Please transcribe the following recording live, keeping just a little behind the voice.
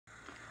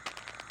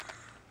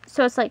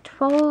So it's like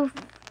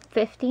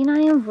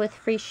 $12.59 with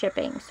free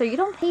shipping. So you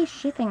don't pay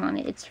shipping on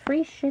it. It's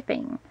free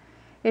shipping.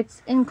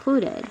 It's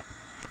included.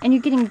 And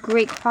you're getting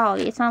great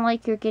quality. It's not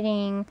like you're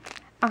getting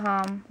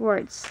where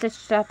it's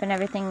stitched up and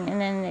everything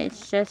and then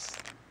it's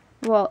just,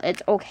 well,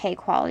 it's okay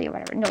quality or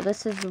whatever. No,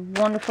 this is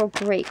wonderful,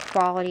 great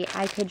quality.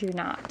 I kid you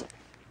not.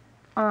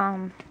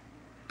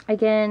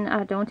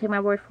 Again, don't take my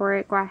word for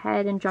it. Go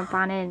ahead and jump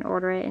on it and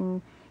order it,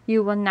 and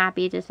you will not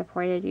be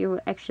disappointed. You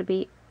will actually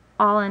be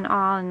all in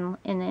awe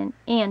and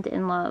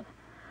in love.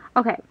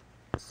 Okay,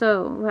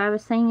 so what I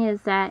was saying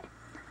is that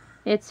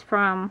it's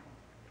from,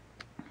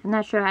 I'm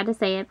not sure how to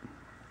say it,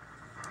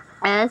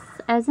 S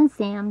as in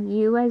Sam,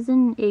 U as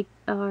in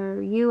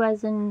U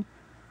as in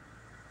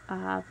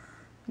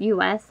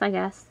US, I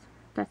guess.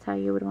 That's how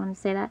you would want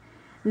to say that.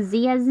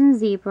 Z as in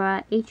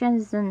zebra, H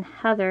as in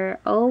Heather,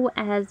 O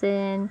as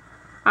in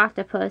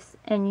octopus,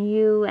 and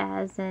U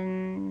as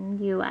in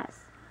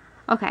US.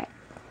 Okay.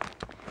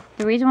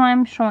 The reason why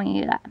I'm showing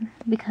you that,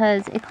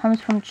 because it comes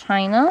from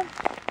China.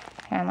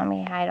 Here, let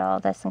me hide all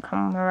this and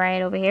come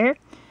right over here.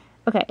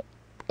 Okay.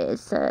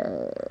 It's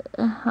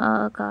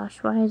oh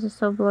gosh, why is it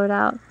so blurred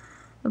out?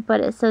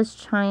 But it says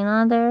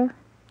China there.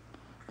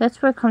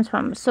 That's where it comes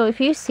from. So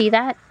if you see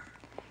that,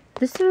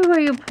 this is where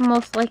you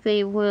most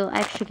likely will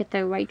actually get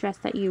the right dress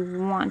that you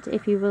want,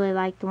 if you really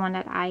like the one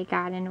that I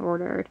got and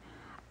ordered.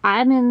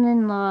 I'm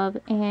in love,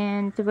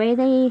 and the way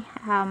they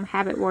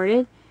have it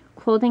worded,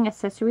 clothing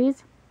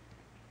accessories,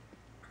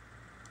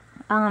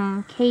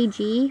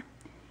 KG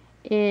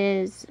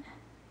is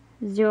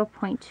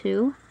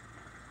 0.2.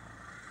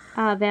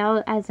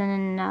 Val as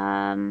in,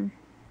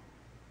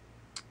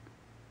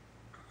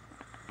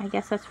 I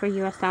guess that's for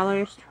US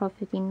dollars,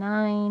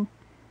 $12.59.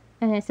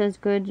 And it says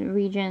good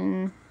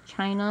region,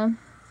 China.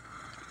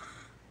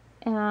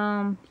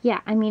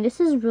 Yeah, I mean,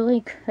 this is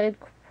really good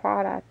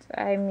product.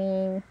 I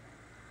mean,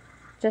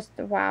 just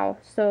wow.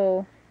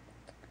 So,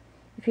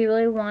 if you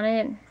really want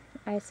it,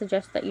 I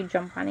suggest that you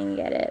jump on and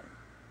get it.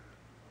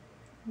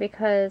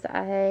 Because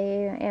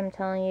I am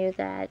telling you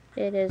that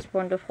it is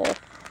wonderful.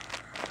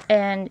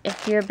 And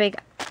if you're a big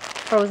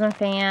Frozen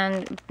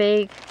fan,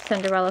 big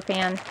Cinderella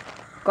fan,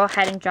 go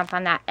ahead and jump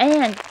on that.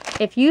 And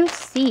if you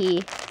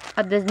see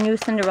the new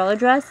Cinderella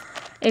dress,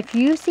 if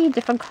you see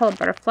different colored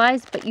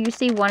butterflies, but you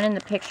see one in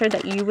the picture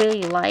that you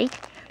really like,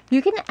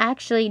 you can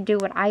actually do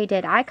what I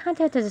did. I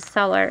contacted the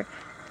seller,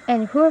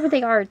 and whoever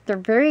they are, they're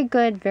very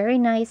good, very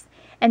nice,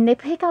 and they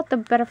pick out the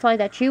butterfly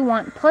that you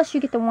want, plus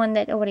you get the one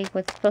that already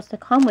was supposed to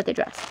come with the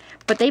dress.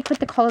 But they put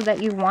the color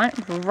that you want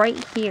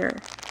right here.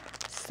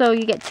 So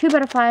you get 2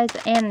 butterflies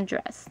and a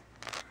dress.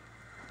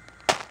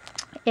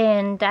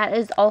 And that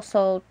is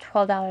also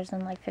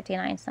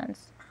 $12.59.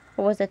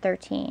 Or was it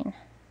 $13?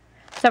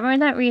 For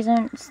that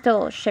reason,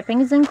 still, shipping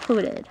is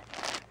included.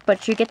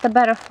 But you get the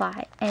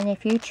butterfly. And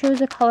if you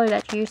choose a color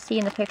that you see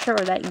in the picture,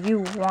 or that you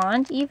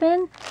want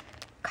even,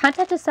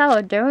 contact the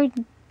seller.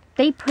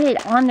 They put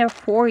it on there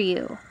for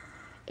you.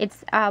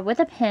 It's with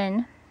a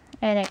pin.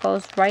 And it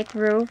goes right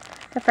through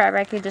the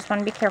fabric. You just want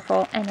to be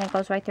careful. And it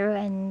goes right through.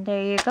 And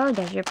there you go.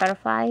 There's your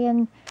butterfly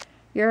and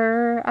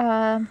your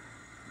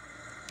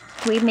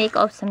remake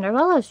of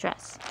Cinderella's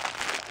dress.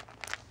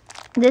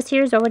 This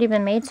here's already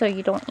been made, so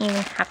you don't even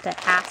have to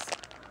ask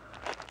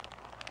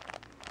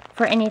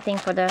for anything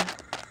for the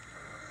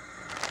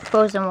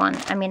Frozen one.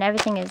 I mean,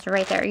 everything is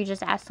right there. You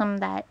just ask them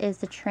that is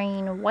the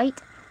train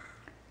white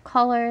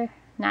color,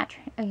 not,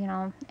 you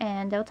know,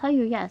 and they'll tell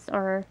you yes,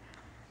 or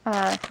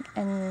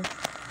and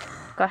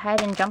go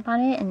ahead and jump on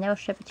it, and they'll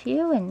ship it to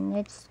you, and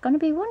it's going to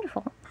be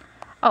wonderful.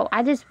 Oh,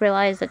 I just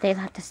realized that they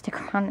left a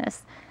sticker on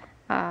this.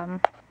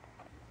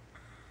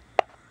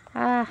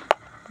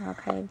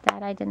 Okay,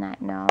 that I did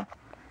not know.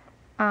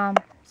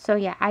 So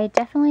yeah, I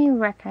definitely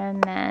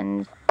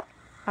recommend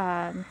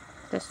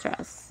this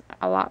dress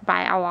a lot,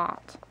 by a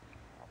lot.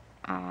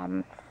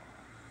 I'm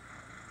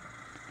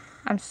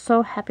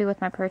so happy with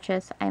my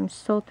purchase. I'm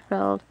so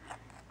thrilled.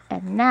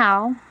 And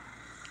now,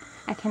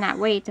 I cannot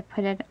wait to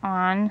put it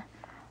on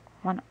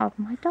one of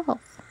my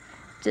dolls.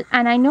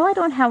 And I know I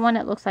don't have one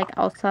that looks like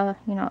Elsa,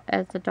 you know,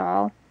 as a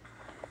doll.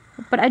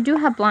 But I do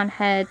have blonde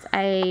heads.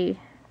 I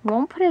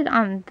won't put it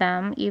on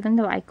them, even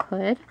though I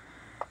could.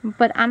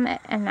 But and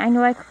I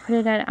know I could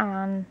put it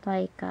on,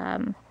 like,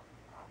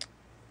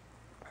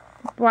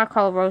 what I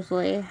call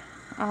Rosalie.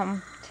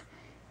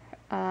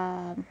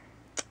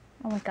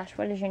 Oh my gosh,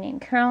 what is your name?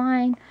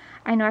 Caroline.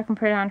 I know I can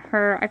put it on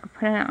her. I could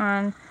put it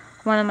on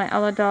one of my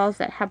other dolls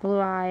that have blue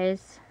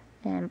eyes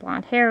and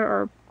blonde hair,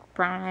 or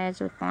brown eyes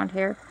with blonde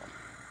hair.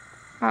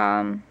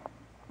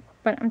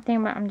 But I'm thinking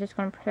about, I'm just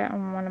going to put it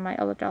on one of my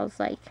other dolls,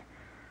 like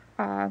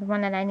the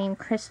one that I named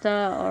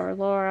Krista or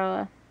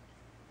Laura,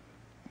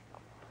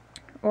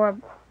 or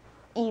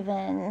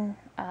even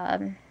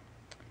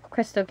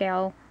Crystal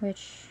Gale,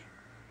 which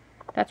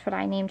that's what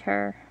I named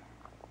her.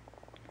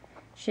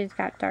 She's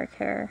got dark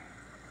hair,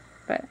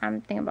 but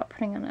I'm thinking about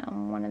putting it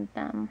on one of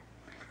them.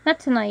 Not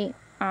tonight,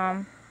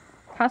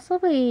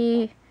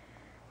 possibly,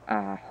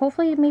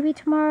 hopefully maybe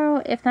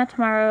tomorrow. If not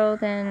tomorrow,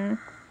 then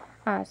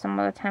some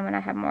other time when I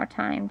have more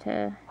time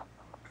to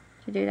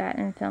to do that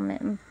and film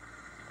it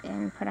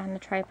and put on the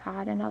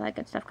tripod and all that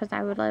good stuff, because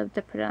I would love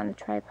to put it on the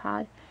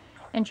tripod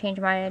and change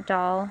my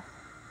doll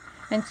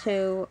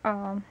into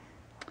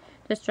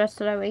this dress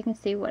so that way you can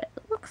see what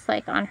it looks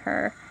like on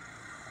her,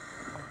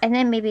 and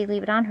then maybe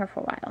leave it on her for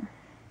a while.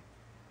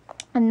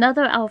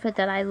 Another outfit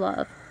that I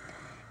love,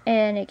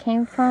 and it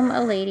came from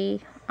a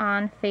lady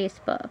on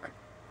Facebook,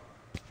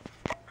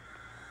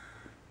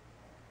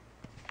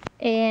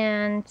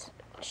 and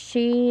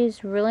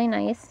she's really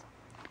nice,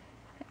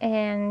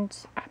 and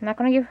I'm not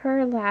going to give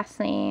her last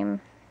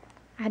name,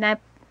 and I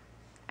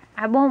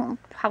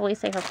won't probably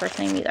say her first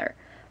name either,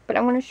 but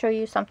I'm going to show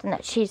you something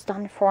that she's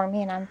done for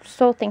me, and I'm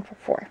so thankful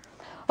for.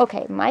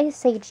 Okay, my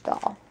Sage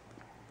doll,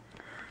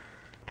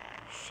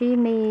 she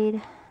made,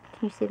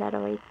 can you see that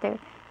right there?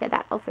 Yeah,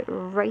 that outfit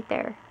right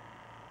there.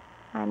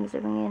 I'm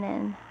zooming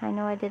in. I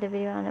know I did a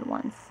video on it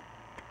once.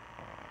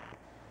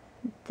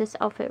 This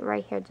outfit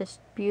right here, this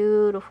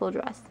beautiful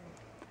dress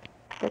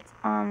that's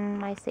on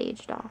my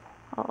Sage doll.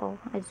 Uh-oh,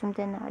 I zoomed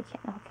in, now I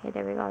can't. Okay,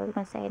 there we go. I was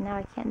going to say, now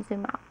I can't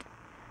zoom out.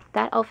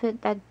 That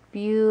outfit, that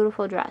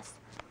beautiful dress.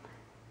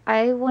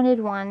 I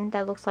wanted one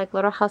that looks like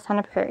Little House on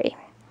the Prairie.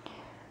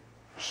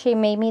 She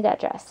made me that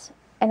dress.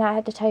 And I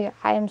have to tell you,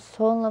 I am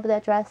so in love with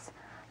that dress.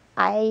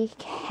 I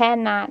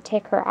cannot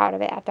take her out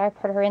of it after I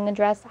put her in the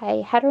dress.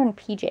 I had her in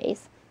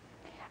PJs.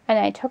 And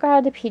I took her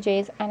out of the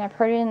PJs and I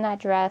put her in that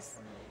dress.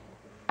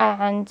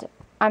 And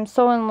I'm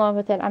so in love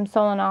with it. I'm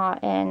so in awe.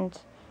 And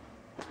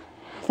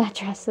that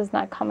dress is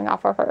not coming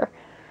off of her.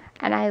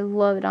 And I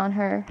love it on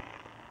her.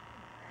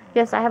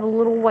 Yes, I have a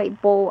little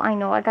white bowl. I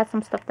know I got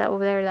some stuff that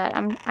over there that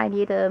I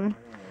need to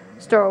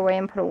store away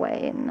and put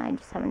away, and I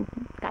just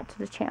haven't got to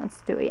the chance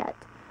to do it yet.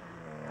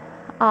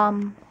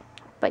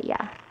 But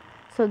yeah,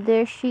 so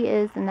there she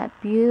is in that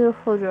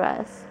beautiful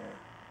dress.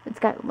 It's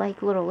got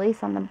like little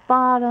lace on the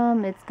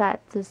bottom. It's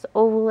got this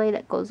overlay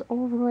that goes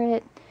over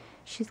it.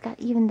 She's got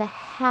even the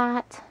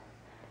hat,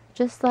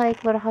 just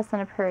like Little House on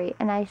the Prairie.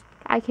 And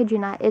I kid you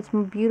not, it's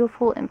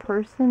beautiful in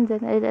person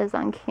than it is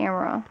on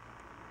camera.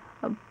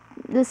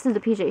 This is the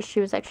PJ she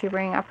was actually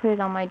wearing. I put it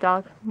on my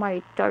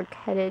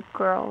dark-headed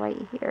girl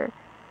right here.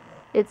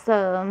 It's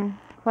one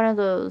of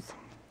those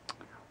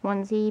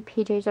onesie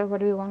PJs, or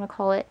what do we want to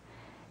call it.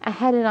 I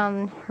had it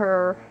on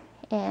her,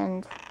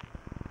 and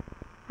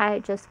I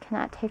just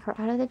cannot take her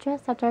out of the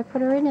dress after I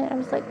put her in it. I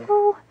was like,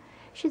 oh,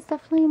 she's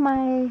definitely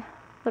my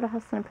Little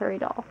House on the Prairie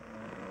doll.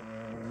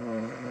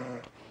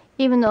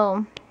 Even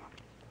though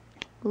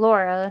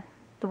Laura,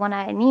 the one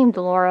I named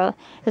Laura,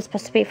 is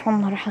supposed to be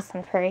from Little House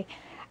on the Prairie,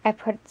 I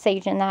put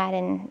Sage in that,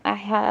 and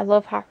I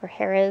love how her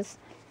hair is,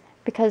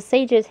 because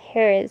Sage's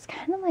hair is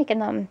kind of like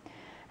in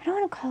I don't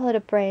want to call it a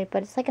braid,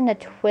 but it's like in a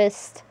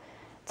twist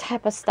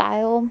type of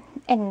style,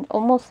 and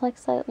almost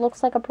looks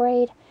like a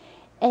braid,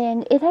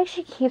 and it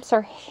actually keeps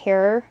her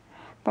hair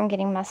from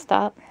getting messed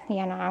up.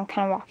 Yeah, no, I'm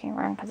kind of walking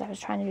around because I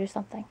was trying to do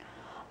something.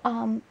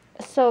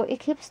 So it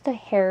keeps the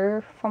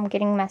hair from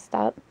getting messed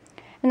up,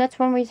 and that's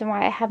one reason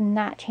why I have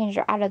not changed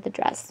her out of the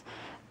dress.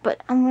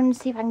 But I'm going to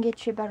see if I can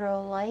get you better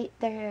light.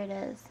 There it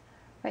is.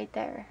 Right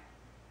there.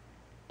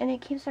 And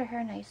it keeps her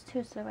hair nice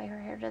too, so that way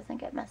her hair doesn't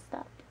get messed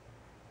up.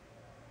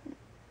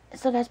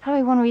 So that's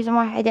probably one reason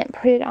why I didn't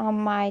put it on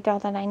my doll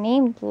that I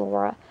named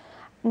Laura.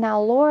 Now,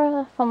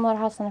 Laura from Little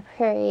House on the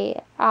Prairie,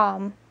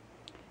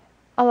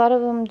 a lot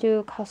of them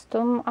do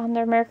custom on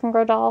their American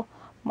Girl doll.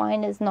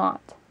 Mine is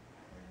not.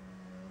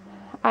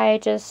 I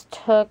just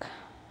took...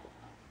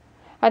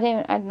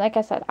 like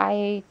I said,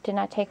 I did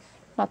not take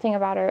nothing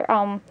about her.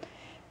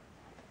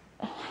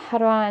 How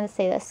do I want to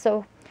say this?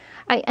 So,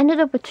 I ended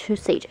up with 2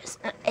 Sages.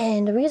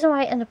 And the reason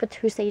why I ended up with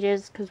 2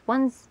 Sages, because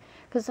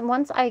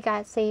once I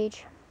got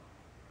Sage,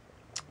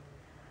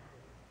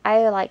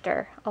 I liked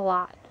her a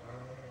lot.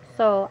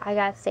 So, I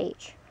got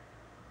Sage.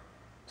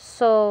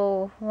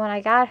 So, when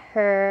I got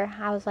her,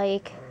 I was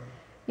like,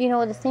 you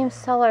know, the same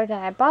seller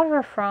that I bought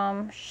her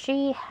from,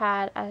 she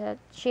had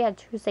 2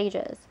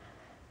 Sages.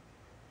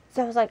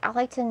 So, I was like, I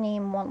like to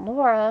name one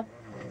Laura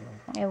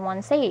and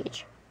one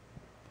Sage.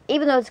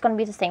 Even though it's going to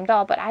be the same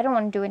doll, but I don't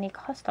want to do any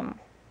custom.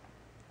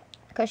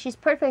 Because she's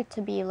perfect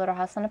to be Little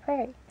House on the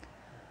Prairie.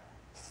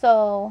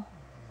 So,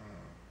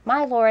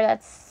 my Laura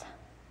that's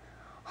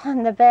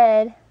on the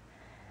bed,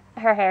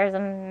 her hair is a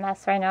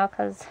mess right now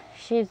because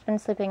she's been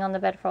sleeping on the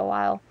bed for a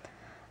while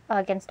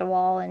against a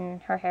wall,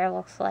 and her hair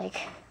looks like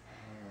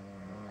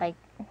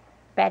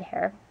bed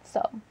hair.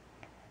 So,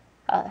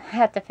 I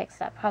have to fix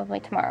that probably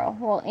tomorrow.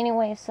 Well,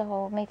 anyway,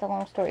 so make the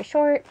long story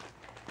short,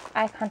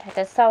 I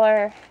contacted the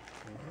seller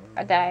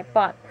that I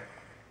bought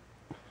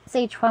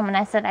Sage from, and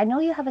I said, I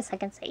know you have a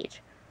second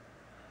Sage.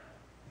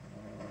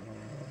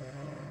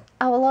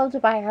 I would love to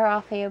buy her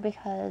off of you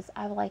because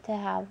I would like to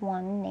have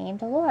one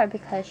named Laura,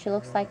 because she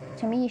looks like,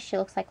 to me, she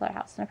looks like Little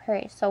House on the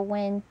Prairie. So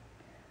when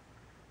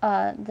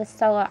the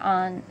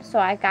seller so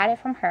I got it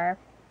from her.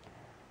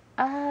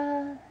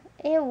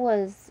 It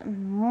was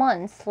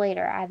months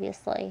later,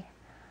 obviously.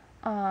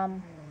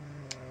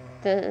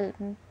 The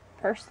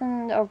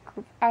person,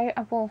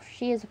 well,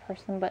 she is a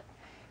person, but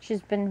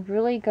she's been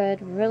really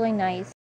good, really nice.